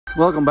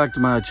Welcome back to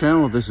my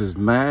channel. This is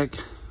Mac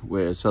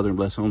with Southern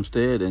Bless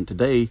Homestead, and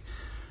today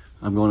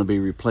I'm going to be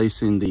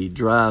replacing the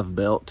drive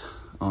belt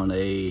on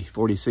a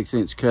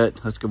 46-inch cut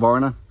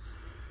Husqvarna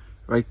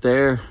right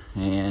there,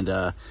 and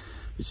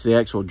it's the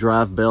actual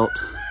drive belt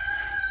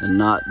and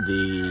not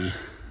the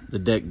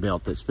deck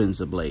belt that spins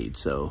the blade.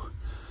 So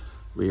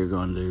we are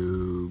going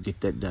to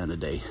get that done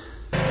today.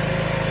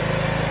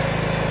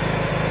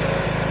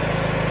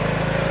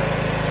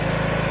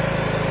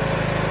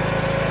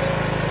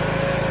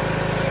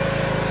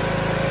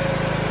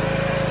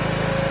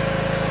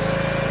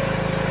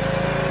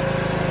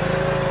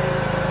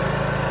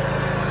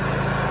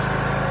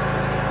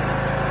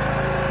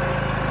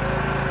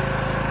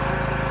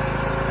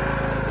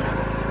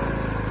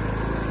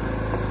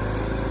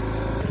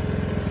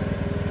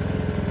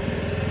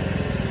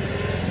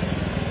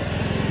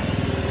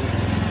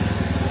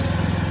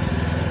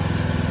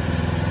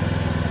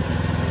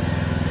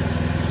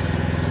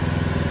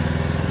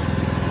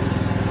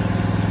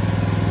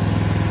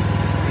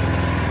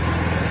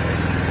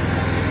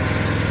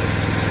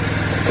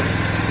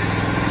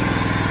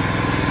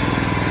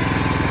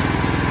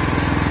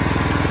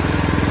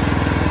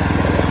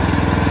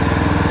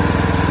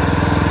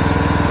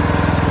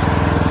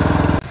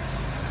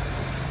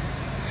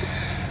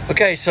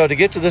 Okay, so to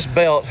get to this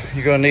belt,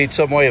 you're going to need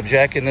some way of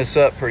jacking this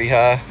up pretty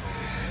high.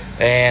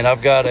 And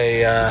I've got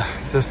a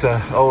just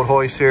an old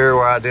hoist here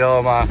where I do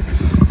all my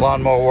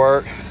lawnmower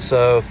work.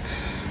 So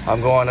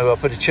I'm going to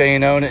put a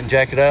chain on it and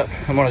jack it up.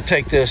 I'm going to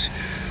take this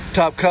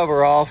top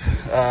cover off.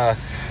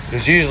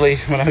 There's usually,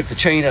 when I hook the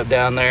chain up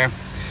down there,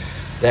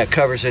 that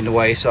cover's in the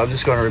way. So I'm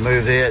just going to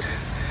remove it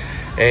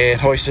and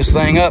hoist this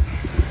thing up.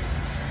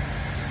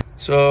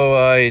 So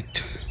I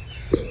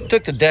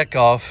took the deck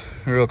off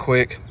real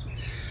quick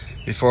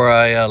before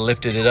I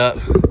lifted it up,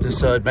 just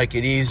so it'd make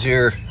it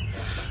easier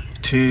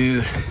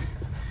to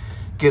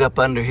get up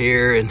under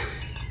here and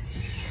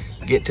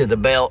get to the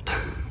belt.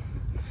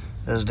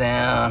 Goes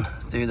down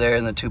through there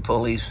and the two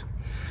pulleys.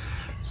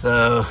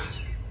 So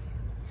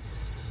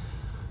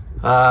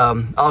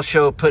I'll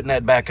show putting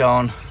that back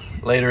on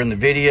later in the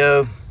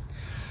video.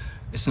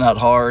 It's not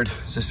hard.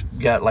 It's just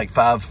got like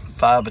five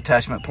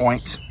attachment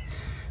points,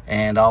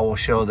 and I will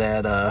show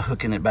that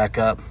hooking it back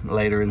up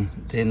later in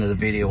the end of the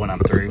video when I'm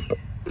through.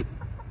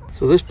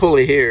 So this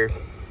pulley here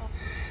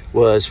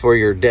was for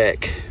your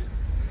deck.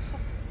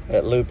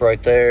 That loop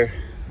right there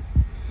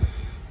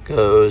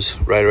goes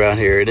right around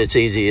here, and it's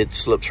easy, it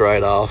slips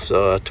right off.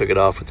 So I took it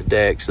off with the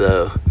deck.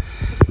 So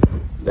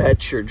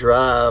that's your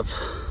drive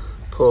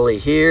pulley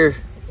here,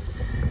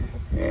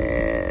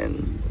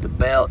 and the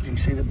belt, you can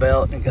see the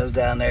belt, and it goes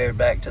down there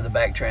back to the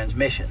back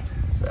transmission.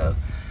 So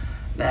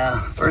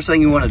now first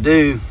thing you want to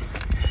do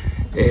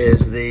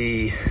is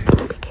the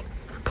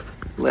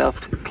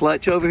left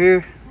clutch over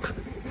here.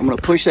 I'm going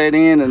to push that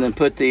in and then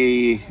put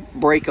the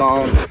brake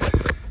on,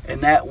 and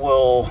that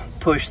will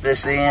push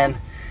this in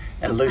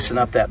and loosen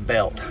up that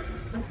belt.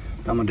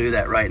 I'm going to do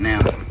that right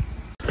now.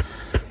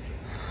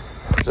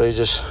 So you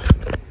just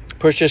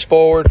push this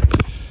forward.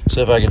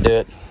 See if I can do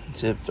it.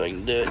 See if I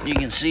can do it. You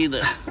can see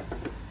the,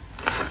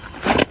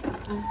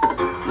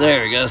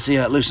 there we go. See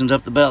how it loosens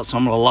up the belt? So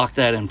I'm going to lock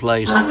that in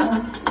place.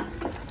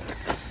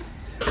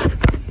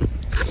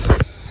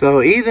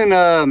 So even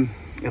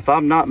if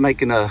I'm not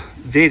making a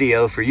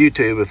video for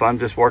YouTube, if I'm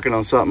just working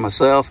on something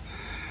myself,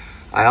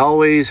 I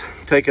always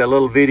take a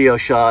little video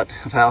shot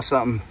of how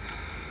something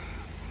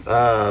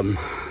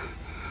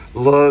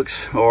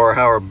looks, or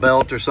how a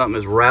belt or something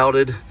is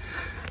routed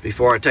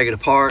before I take it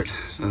apart.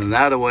 And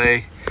that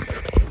way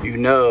you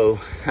know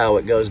how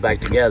it goes back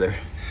together.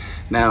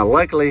 Now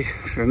luckily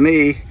for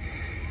me,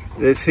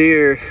 this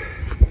here,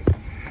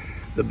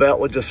 the belt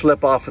would just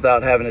slip off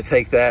without having to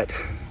take that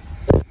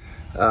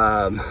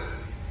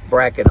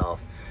bracket off.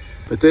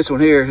 But this one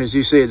here, as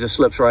you see, it just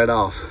slips right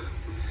off.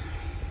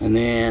 And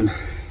then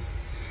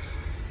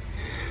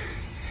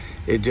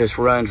it just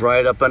runs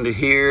right up under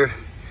here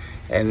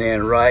and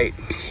then right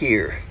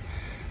here.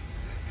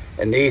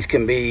 And these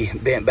can be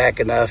bent back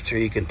enough so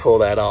you can pull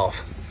that off.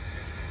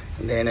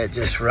 And then it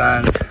just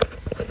runs.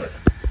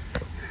 Of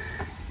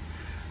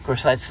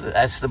course, that's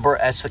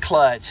the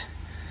clutch.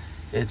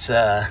 It's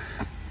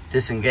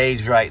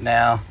disengaged right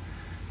now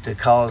to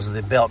cause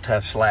the belt to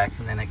have slack,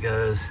 and then it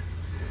goes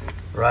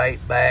right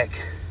back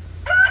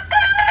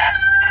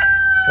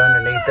to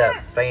underneath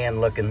that fan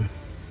looking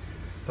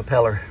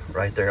propeller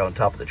right there on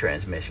top of the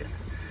transmission.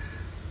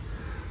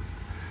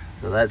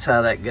 So that's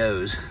how that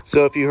goes.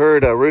 So if you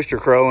heard a rooster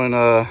crowing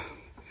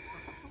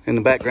in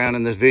the background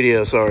in this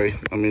video, sorry.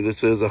 I mean,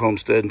 this is a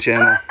homestead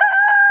channel,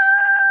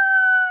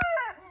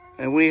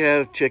 and we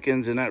have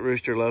chickens, and that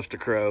rooster loves to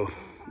crow.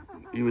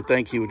 You would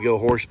think he would go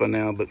hoarse by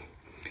now, but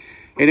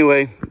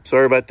anyway,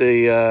 sorry about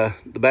the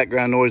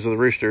background noise of the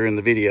rooster in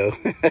the video.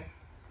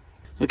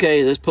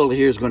 Okay, this pulley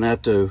here is going to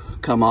have to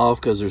come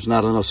off because there's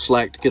not enough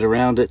slack to get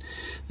around it.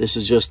 This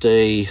is just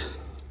a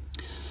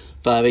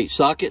 5/8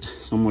 socket,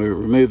 so I'm going to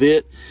remove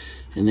it,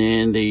 and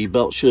then the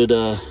belt should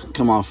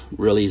come off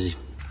real easy.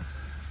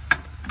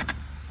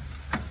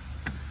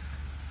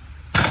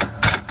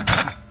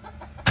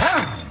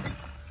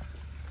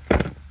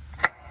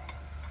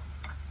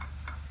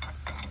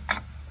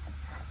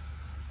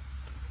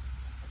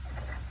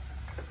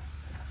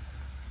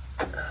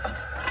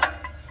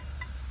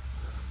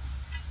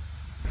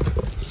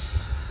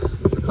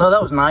 Well,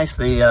 that was nice.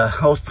 The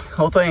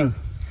whole thing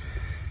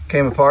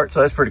came apart, so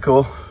that's pretty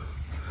cool.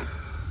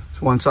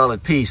 It's one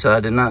solid piece.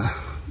 I did not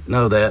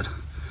know that.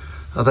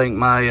 I think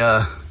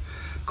my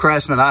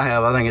Craftsman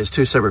I think it's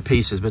 2 separate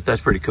pieces, but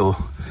that's pretty cool.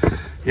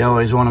 You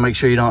always want to make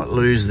sure you don't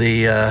lose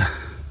the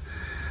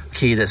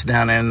key that's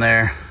down in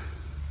there.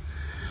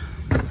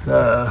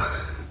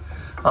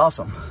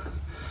 Awesome.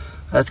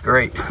 That's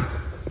great.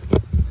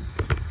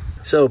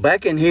 So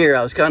back in here,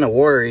 I was kind of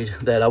worried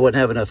that I wouldn't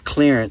have enough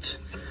clearance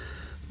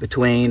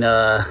between,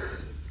 you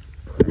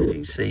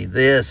can see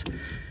this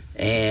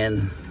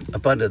and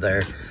up under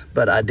there.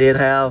 But I did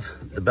have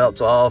the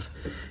belts off.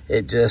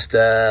 It just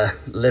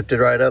lifted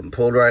right up and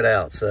pulled right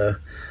out. So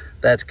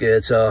that's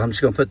good. So I'm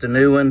just gonna put the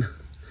new one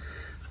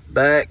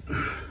back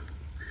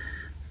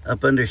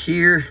up under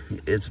here.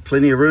 It's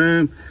plenty of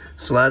room.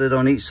 Slide it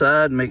on each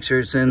side. Make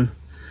sure it's in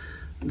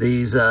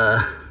these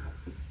down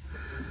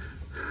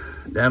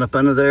up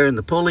under there in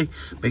the pulley.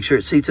 Make sure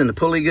it seats in the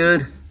pulley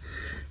good,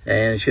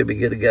 and it should be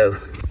good to go.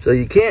 So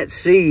you can't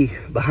see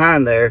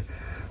behind there,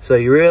 so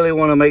you really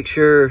want to make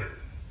sure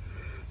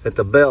that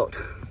the belt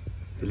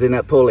is in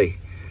that pulley,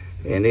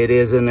 and it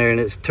is in there, and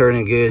it's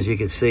turning good, as you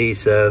can see.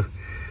 So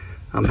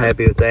I'm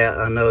happy with that.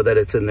 I know that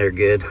it's in there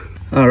good.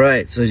 All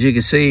right, so as you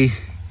can see,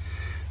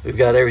 we've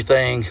got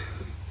everything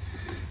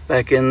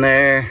back in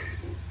there.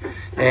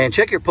 And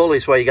check your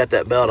pulleys while you got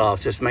that belt off.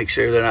 Just make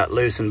sure they're not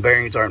loose and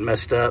bearings aren't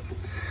messed up.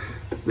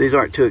 These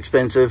aren't too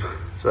expensive,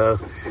 so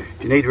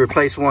if you need to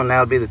replace one,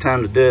 now would be the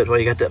time to do it while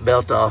you got that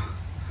belt off.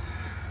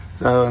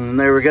 So, and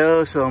there we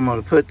go. So I'm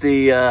going to put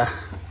the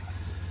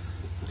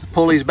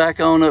pulleys back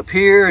on up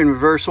here in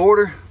reverse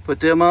order. Put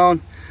them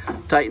on,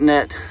 tighten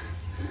that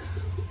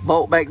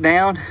bolt back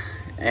down,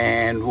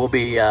 and we'll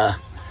be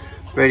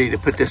ready to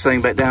put this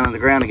thing back down on the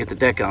ground and get the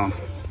deck on.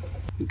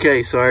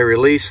 Okay, so I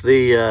released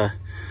the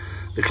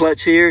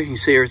clutch here. You can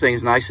see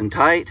everything's nice and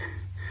tight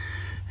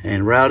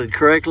and routed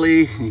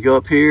correctly. You go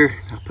up here,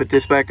 put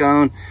this back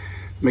on,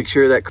 make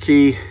sure that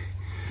key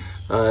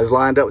is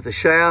lined up with the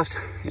shaft,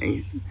 and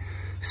you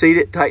seat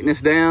it, tighten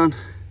this down,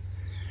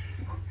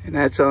 and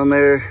that's on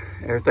there.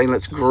 Everything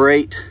looks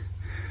great.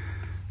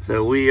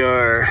 So we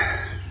are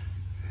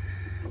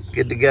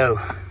good to go.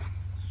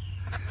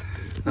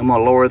 I'm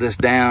gonna lower this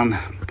down,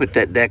 put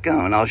that deck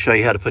on. I'll show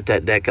you how to put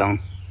that deck on.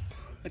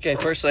 Okay,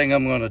 first thing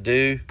I'm gonna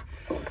do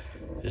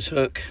is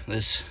hook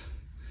this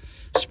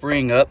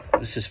spring up.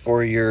 This is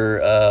for your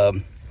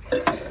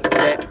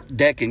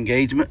deck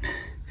engagement.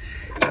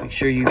 Make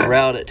sure you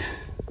route it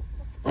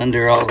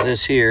under all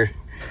this here.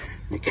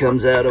 It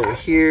comes out over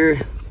here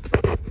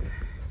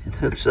and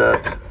hooks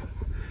up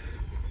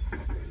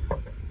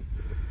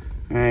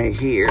right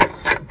here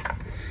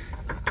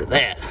to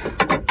that.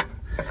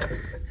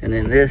 And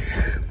then this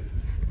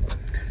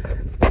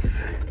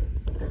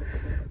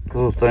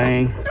little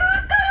thing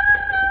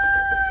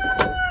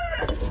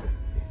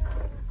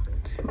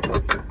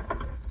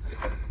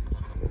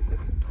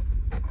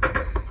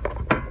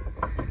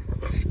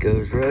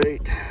goes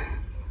right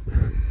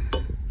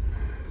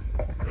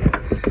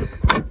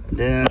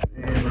down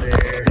in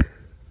there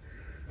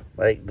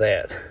like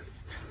that.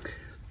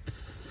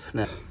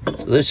 Now,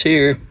 so this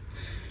here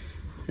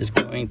is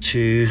going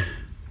to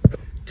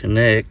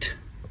connect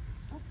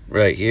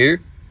right here,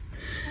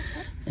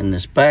 and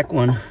this back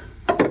one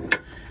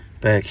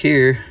back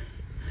here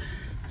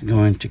is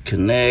going to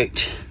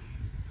connect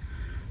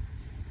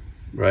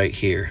right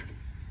here.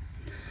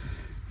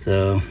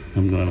 So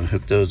I'm going to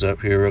hook those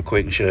up here real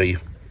quick and show you.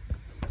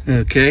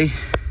 Okay,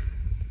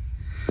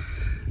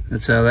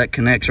 that's how that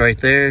connects right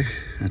there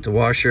at the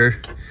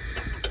washer,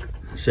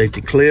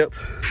 safety clip,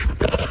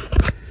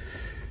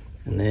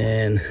 and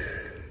then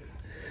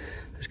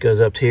this goes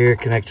up to here,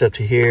 connects up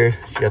to here.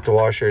 You got the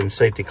washer and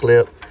safety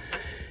clip,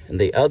 and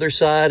the other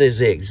side is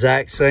the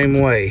exact same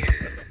way.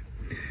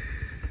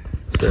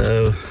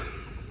 So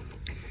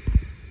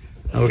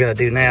all we gotta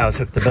do now is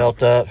hook the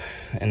belt up,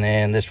 and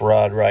then this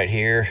rod right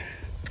here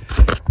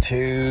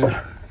to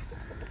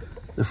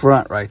the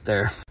front right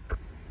there.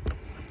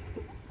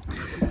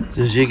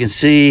 So as you can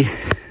see,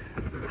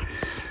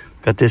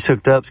 got this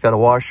hooked up. It's got a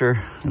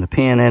washer and a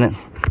pin in it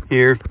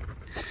here,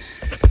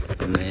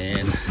 and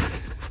then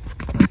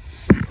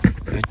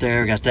right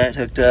there we got that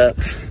hooked up,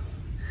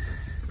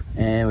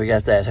 and we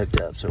got that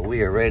hooked up. So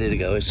we are ready to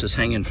go. It's just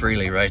hanging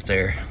freely right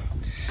there.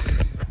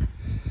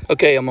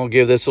 Okay, I'm gonna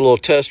give this a little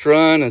test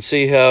run and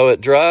see how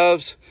it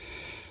drives,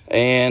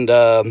 and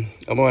I'm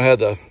gonna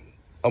have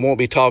I won't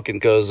be talking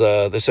because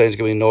this thing's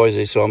gonna be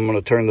noisy, so I'm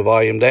gonna turn the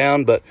volume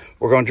down, but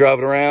we're gonna drive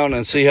it around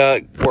and see how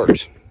it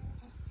works.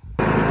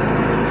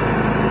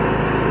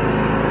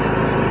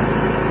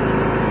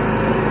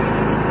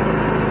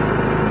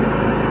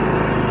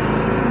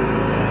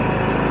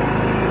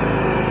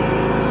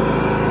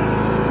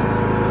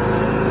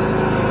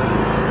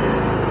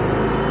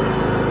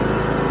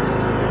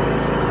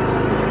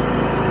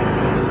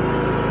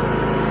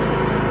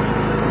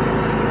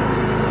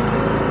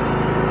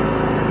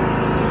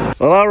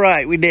 Well, all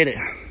right, we did it.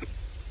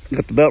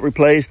 Got the belt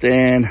replaced,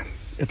 and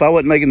if I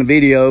wasn't making the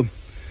video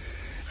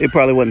it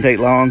probably wouldn't take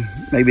long,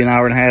 maybe an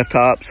hour and a half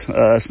tops.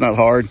 It's not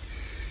hard.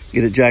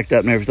 Get it jacked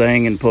up and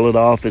everything and pull it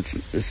off.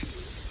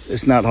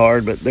 It's not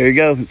hard, but there you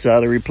go. It's how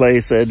to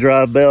replace a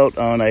drive belt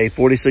on a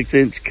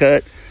 46-inch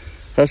cut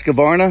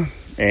Husqvarna.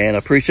 And I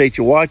appreciate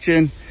you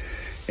watching.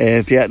 And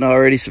if you hadn't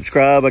already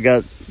subscribed,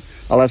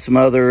 I'll have some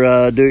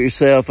other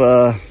do-it-yourself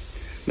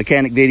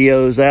mechanic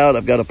videos out.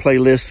 I've got a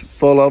playlist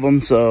full of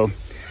them, so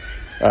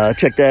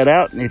check that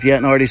out. And if you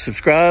hadn't already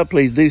subscribed,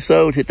 please do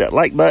so. Hit that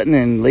like button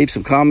and leave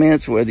some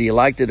comments whether you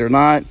liked it or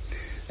not.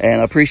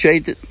 And I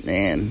appreciate it,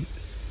 and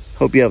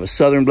hope you have a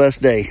southern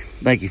blessed day.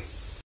 Thank you.